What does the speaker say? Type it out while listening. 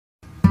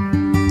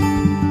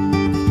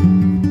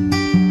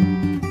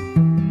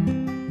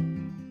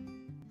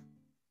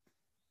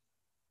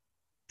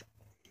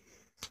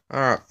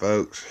Alright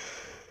folks,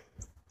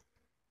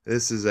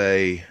 this is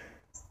a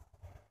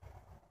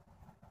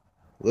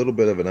little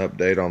bit of an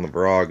update on the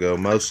Virago.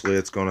 Mostly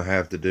it's going to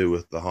have to do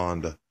with the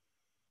Honda,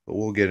 but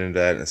we'll get into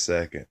that in a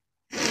second.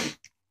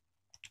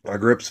 My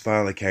grips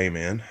finally came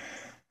in.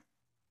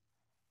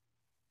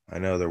 I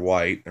know they're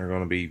white. They're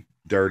going to be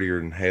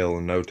dirtier than hell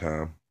in no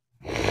time.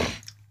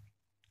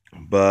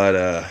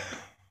 But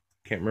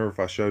can't remember if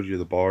I showed you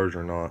the bars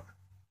or not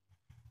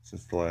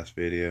since the last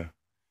video.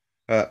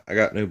 I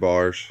got new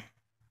bars.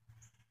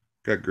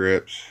 Got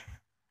grips.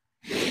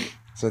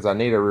 Since I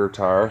need a rear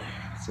tire,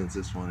 since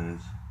this one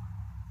is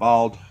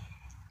bald,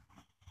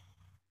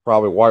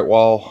 probably white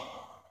wall,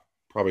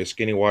 probably a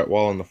skinny white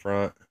wall in the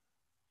front.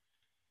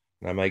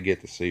 And I may get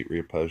the seat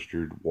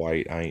reupholstered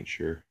white. I ain't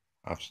sure.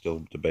 I'm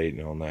still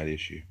debating on that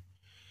issue.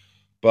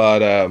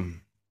 But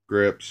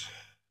grips.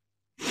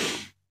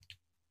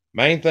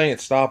 Main thing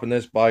that's stopping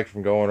this bike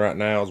from going right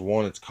now is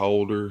one, it's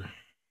colder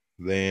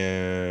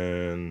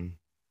than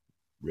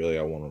really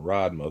I want to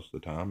ride most of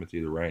the time. It's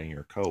either raining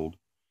or cold.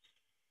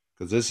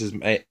 Because this is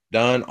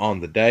done on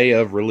the day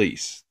of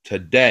release.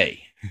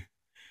 Today.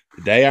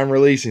 The day I'm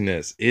releasing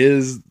this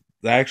is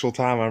the actual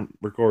time I'm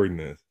recording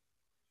this.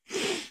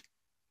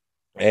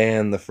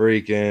 And the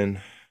freaking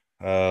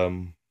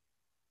damn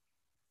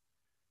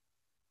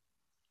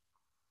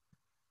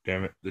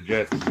it, the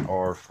jets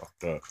are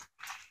fucked up.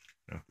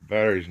 Now, if the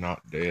battery's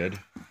not dead,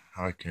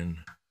 I can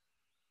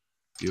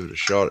give it a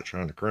shot at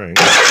trying to crank.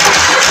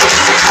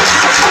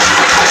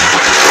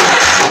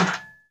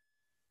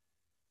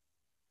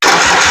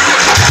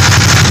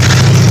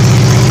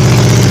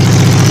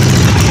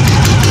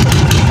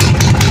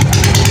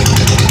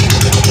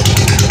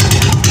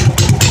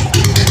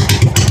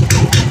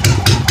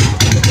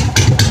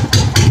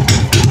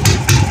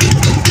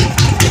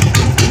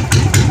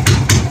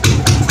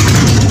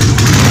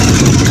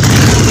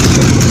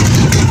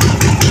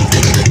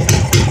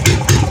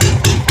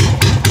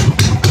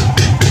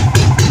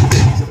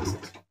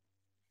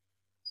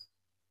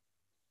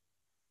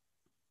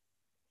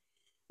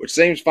 Which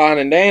seems fine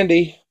and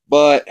dandy,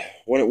 but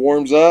when it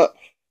warms up,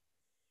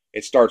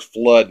 it starts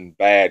flooding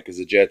bad because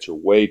the jets are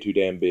way too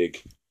damn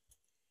big.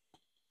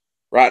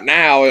 Right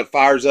now, it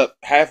fires up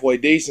halfway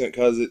decent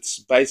because it's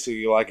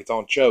basically like it's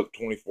on choke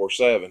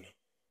 24/7.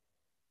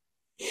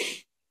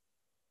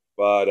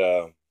 But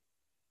I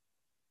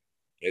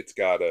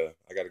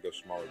gotta go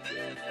smaller.